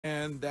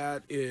and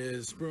that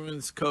is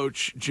Bruins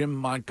coach Jim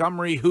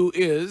Montgomery, who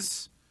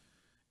is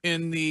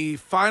in the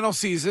final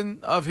season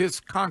of his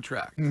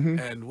contract.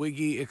 And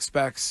Wiggy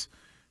expects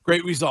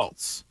great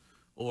results,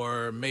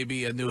 or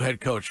maybe a new head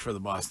coach for the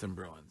Boston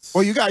Bruins.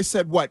 Well, you guys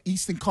said what?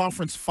 Eastern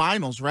Conference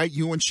Finals, right?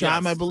 You and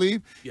Sham, Yes. I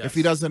believe. Yes. If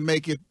he doesn't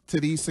make it to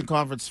the Eastern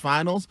Conference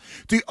Finals,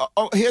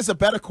 here's a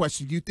better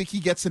question: do you think he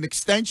gets an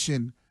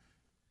extension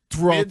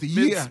throughout the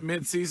year,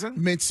 mid-season?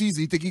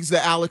 Mid-season, you think he's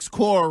the Alex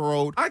Cora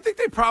road? I think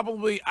they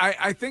probably.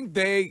 I think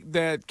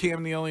that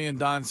Cam Neely and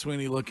Don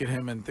Sweeney look at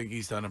him and think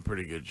he's done a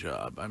pretty good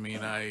job. I mean,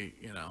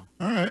 All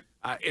right.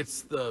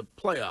 it's the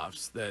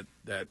playoffs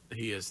that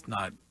he has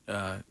not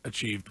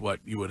achieved what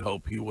you would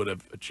hope he would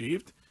have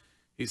achieved.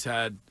 He's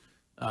had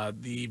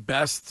the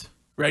best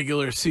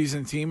regular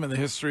season team in the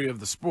history of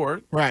the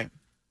sport. Right.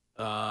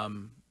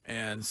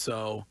 And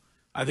so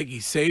I think he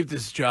saved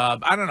his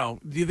job. I don't know.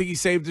 Do you think he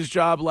saved his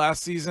job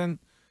last season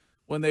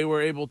when they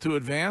were able to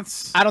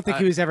advance? I don't think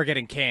he was ever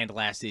getting canned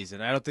last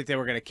season. I don't think they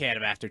were going to can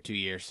him after 2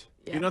 years.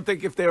 You don't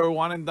think if they were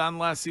one and done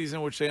last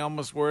season, which they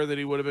almost were, that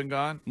he would have been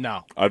gone?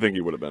 No. I think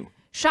he would have been.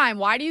 Shine,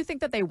 why do you think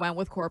that they went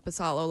with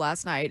Korpisalo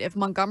last night? If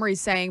Montgomery's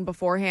saying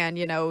beforehand,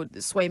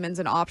 Swayman's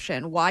an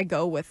option, why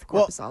go with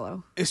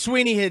Korpisalo? Well,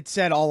 Sweeney had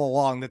said all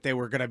along that they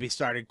were going to be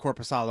starting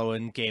Korpisalo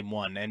in game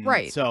one. And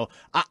right. So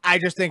I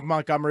just think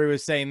Montgomery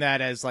was saying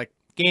that as like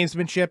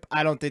gamesmanship.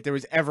 I don't think there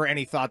was ever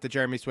any thought that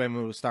Jeremy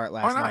Swayman would start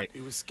last night. He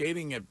was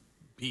skating at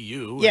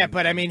BU. Yeah,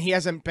 but I mean, he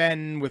hasn't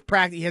been with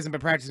practice. He hasn't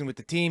been practicing with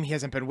the team. He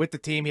hasn't been with the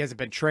team. He hasn't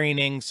been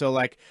training. So,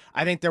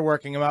 I think they're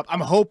working him up. I'm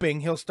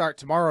hoping he'll start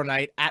tomorrow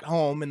night at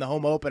home in the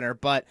home opener.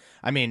 But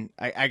I mean,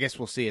 I guess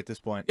we'll see at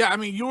this point. Yeah, I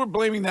mean, you were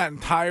blaming that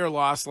entire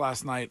loss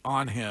last night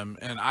on him,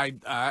 and I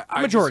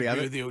majority disagree of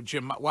it. with you,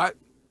 Jim. What?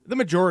 The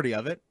majority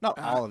of it, not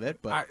all of it,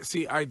 but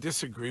I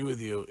disagree with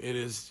you.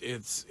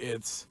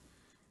 It's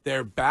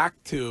they're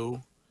back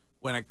to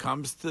when it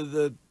comes to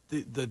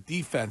the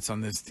defense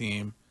on this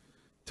team,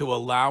 to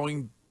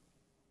allowing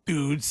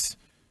dudes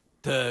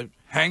to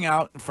hang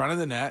out in front of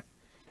the net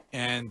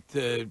and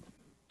to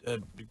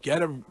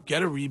get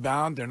a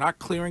rebound. They're not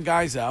clearing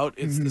guys out.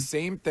 It's the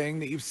same thing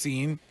that you've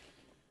seen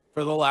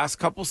for the last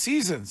couple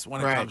seasons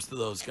when it comes to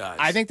those guys.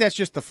 I think that's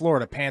just the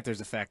Florida Panthers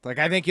effect.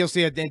 I think you'll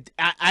see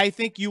I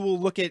think you will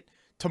look at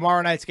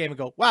tomorrow night's game and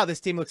go, wow, this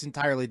team looks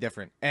entirely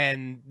different.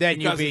 And then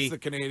because it's the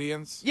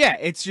Canadians? Yeah,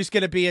 it's just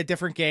going to be a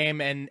different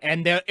game, and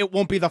it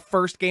won't be the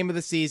first game of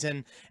the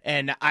season,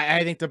 and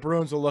I think the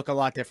Bruins will look a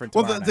lot different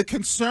tomorrow night. The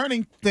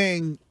concerning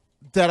thing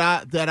that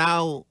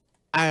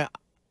I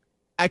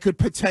could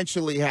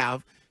potentially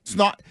have, it's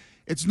not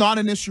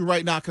an issue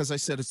right now because I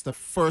said it's the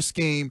first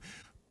game,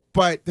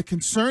 but the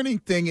concerning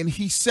thing, and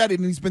he said it,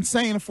 and he's been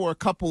saying it for a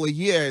couple of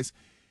years,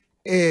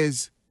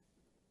 is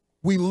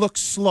we look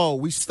slow.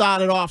 We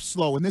started off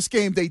slow. In this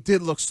game, they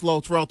did look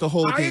slow throughout the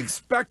whole game. I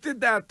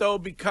expected that, though,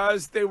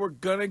 because they were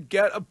going to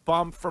get a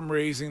bump from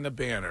raising the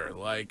banner.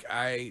 Right,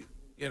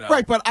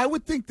 but I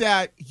would think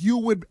that you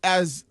would,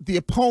 as the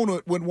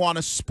opponent, would want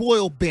to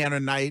spoil banner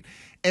night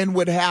and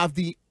would have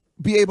be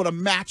able to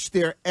match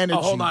their energy.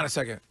 Oh, hold on a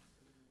second.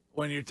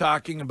 When you're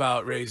talking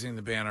about raising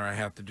the banner, I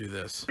have to do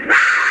this.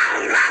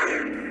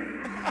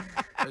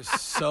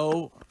 It's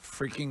so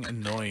freaking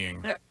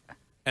annoying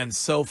and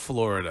so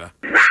Florida.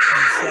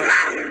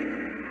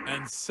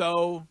 And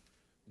so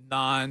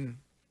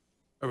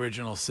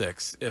non-original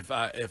six. If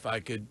I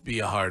could be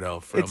a hardo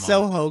for a moment. It's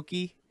so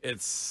hokey.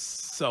 It's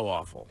so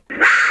awful.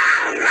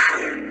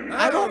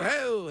 I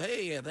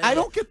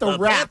don't get the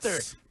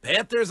rats.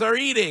 Panthers are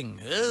eating.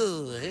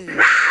 Oh, hey.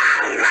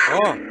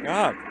 Oh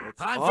God!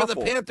 Time for the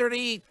Panther to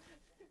eat.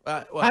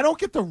 I don't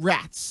get the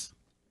rats.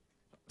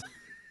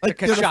 The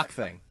Kachuk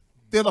thing.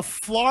 They're the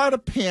Florida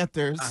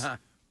Panthers.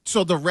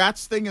 So the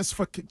rats thing is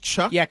for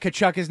Kachuk? Yeah,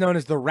 Kachuk is known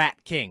as the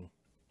Rat King.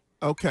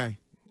 Okay.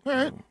 All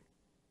right.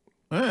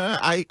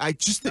 I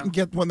just didn't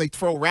get when they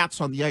throw rats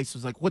on the ice. I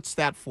was like, what's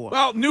that for?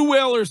 Well, New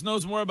Whalers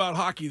knows more about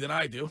hockey than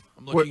I do.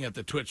 I'm looking at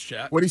the Twitch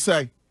chat. What do you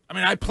say? I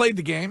mean, I played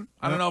the game.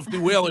 I don't know if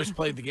New Whalers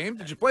played the game.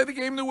 Did you play the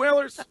game, New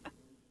Whalers?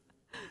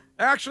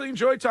 I actually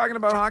enjoy talking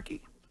about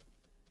hockey.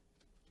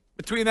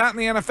 Between that and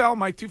the NFL,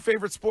 my two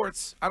favorite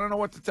sports. I don't know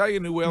what to tell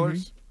you, New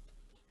Whalers.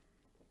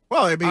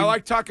 Well, I mean, I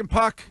like talking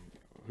puck.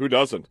 Who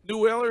doesn't? New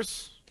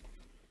Whalers,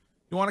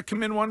 you want to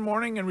come in one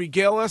morning and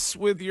regale us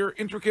with your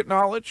intricate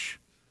knowledge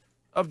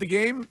of the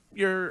game?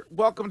 You're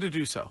welcome to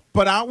do so.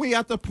 But aren't we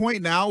at the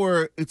point now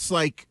where it's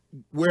like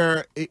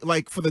for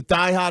the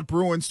diehard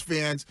Bruins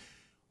fans,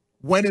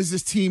 when is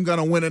this team going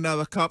to win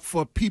another cup?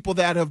 For people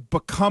that have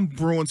become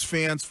Bruins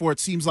fans for it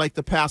seems like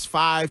the past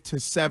 5 to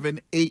 7,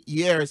 8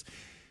 years,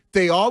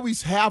 they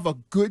always have a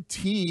good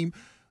team.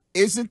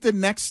 Isn't the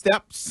next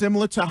step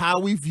similar to how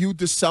we viewed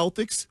the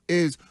Celtics?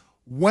 Is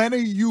when are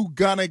you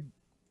gonna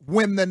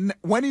win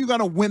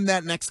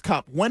that next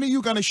cup? When are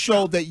you gonna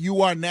show that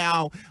you are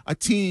now a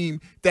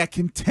team that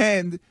can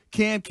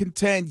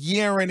contend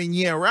year in and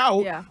year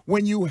out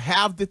when you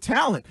have the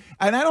talent?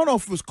 And I don't know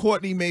if it was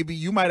Courtney, maybe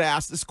you might have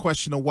asked this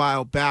question a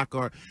while back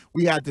or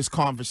we had this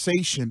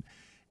conversation.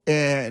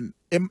 And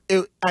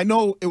I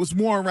know it was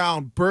more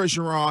around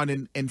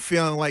Bergeron and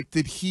feeling like,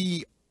 did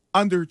he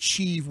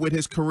underachieve with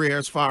his career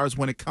as far as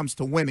when it comes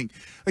to winning?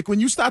 Like when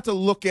you start to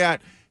look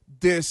at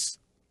this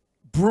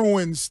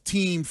Bruins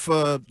team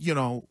for,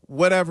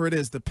 whatever it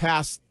is, the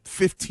past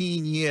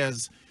 15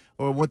 years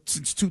or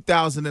since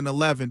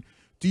 2011,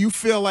 do you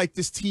feel like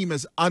this team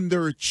has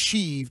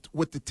underachieved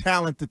with the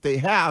talent that they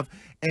have?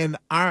 And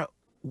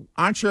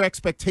aren't your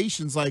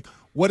expectations like,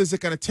 what is it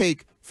going to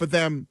take for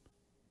them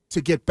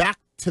to get back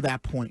to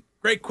that point?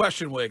 Great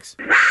question, Wiggs.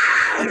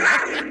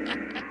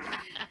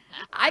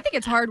 I think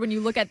it's hard when you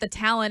look at the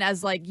talent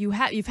as like you've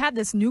had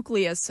this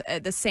nucleus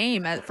the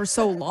same for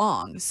so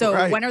long. So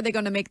Right. when are they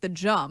going to make the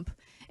jump?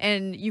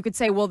 And you could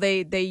say, well,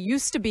 they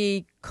used to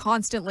be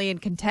constantly in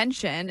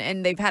contention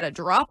and they've had a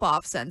drop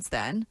off since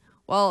then.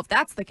 Well, if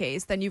that's the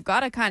case, then you've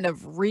got to kind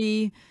of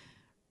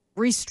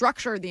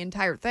restructure the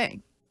entire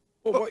thing.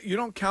 Well, what, you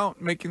don't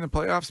count making the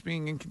playoffs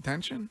being in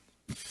contention?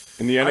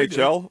 In the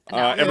NHL,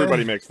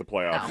 everybody makes the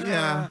playoffs. No.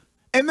 Yeah.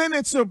 And then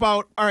it's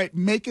about, all right,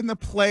 making the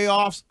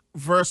playoffs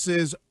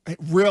versus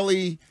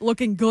really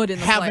Looking good in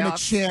the having playoffs. a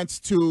chance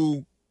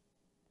to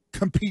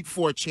compete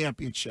for a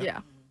championship.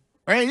 Yeah.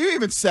 Right? You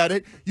even said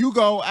it.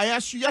 I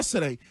asked you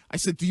yesterday, I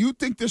said, do you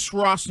think this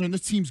roster and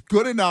this team's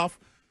good enough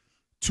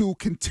to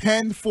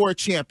contend for a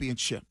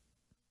championship?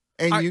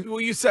 And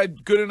You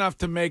said good enough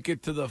to make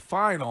it to the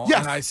final,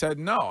 Yes. and I said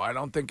no, I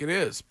don't think it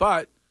is.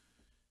 But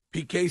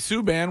PK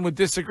Subban would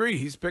disagree.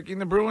 He's picking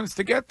the Bruins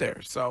to get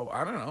there, so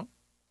I don't know.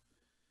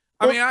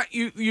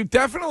 You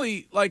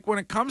definitely, like, when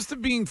it comes to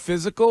being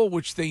physical,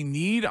 which they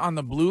need on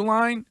the blue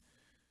line,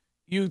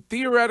 you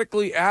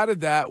theoretically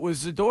added that with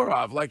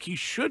Zadorov. Like, he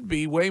should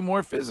be way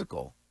more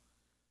physical.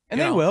 And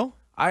You they know, will.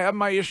 I have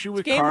my issue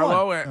with game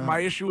Carlo, one. and my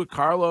issue with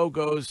Carlo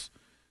goes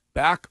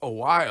back a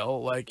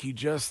while. Like, he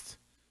just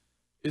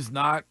is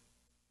not.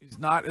 He's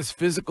not as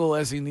physical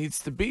as he needs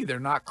to be. They're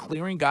not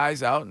clearing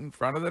guys out in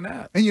front of the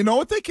net. you know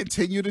what they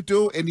continue to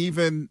do? And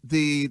even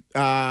the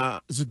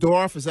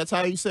Zadorov, is that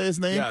how you say his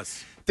name?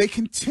 Yes. They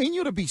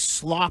continue to be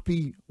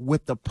sloppy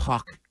with the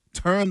puck.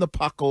 Turn the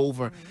puck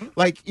over.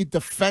 Like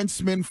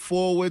defensemen,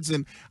 forwards,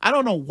 and I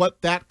don't know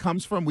what that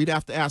comes from. We'd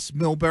have to ask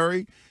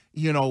Milbury,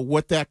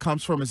 what that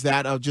comes from. Is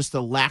that just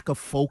a lack of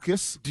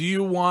focus? Do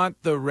you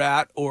want the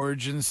rat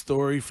origin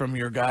story from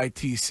your guy,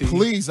 TC?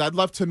 Please, I'd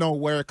love to know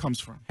where it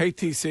comes from. Hey,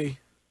 TC.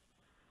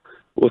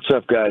 What's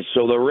up, guys?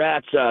 So the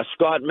Rats,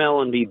 Scott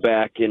Mellenby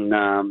back in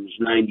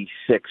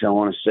 '96, I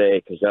want to say,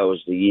 because that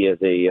was the year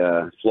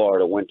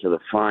Florida went to the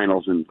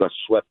finals and got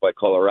swept by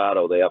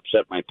Colorado. They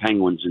upset my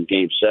Penguins in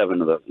Game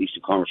 7 of the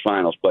Eastern Conference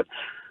Finals. But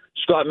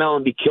Scott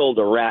Mellenby killed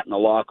a rat in the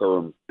locker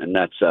room, and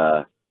that's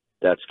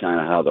kind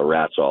of how the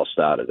Rats all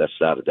started. That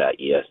started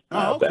that year,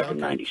 okay. back in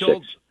 '96.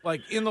 Killed,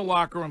 like, in the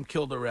locker room,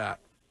 killed a rat.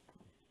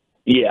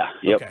 Yeah,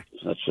 yep. Okay.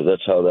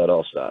 That's how that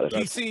all started.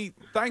 TC,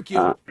 thank you.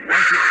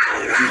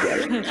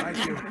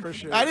 Thank you.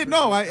 Appreciate it. I didn't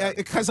know,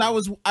 because I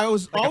was Like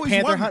always a panther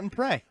wondering. hunt and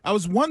prey. I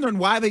was wondering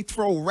why they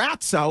throw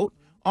rats out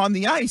on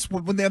the ice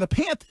when they're the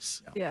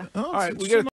Panthers. Yeah. Oh, All right, it's we got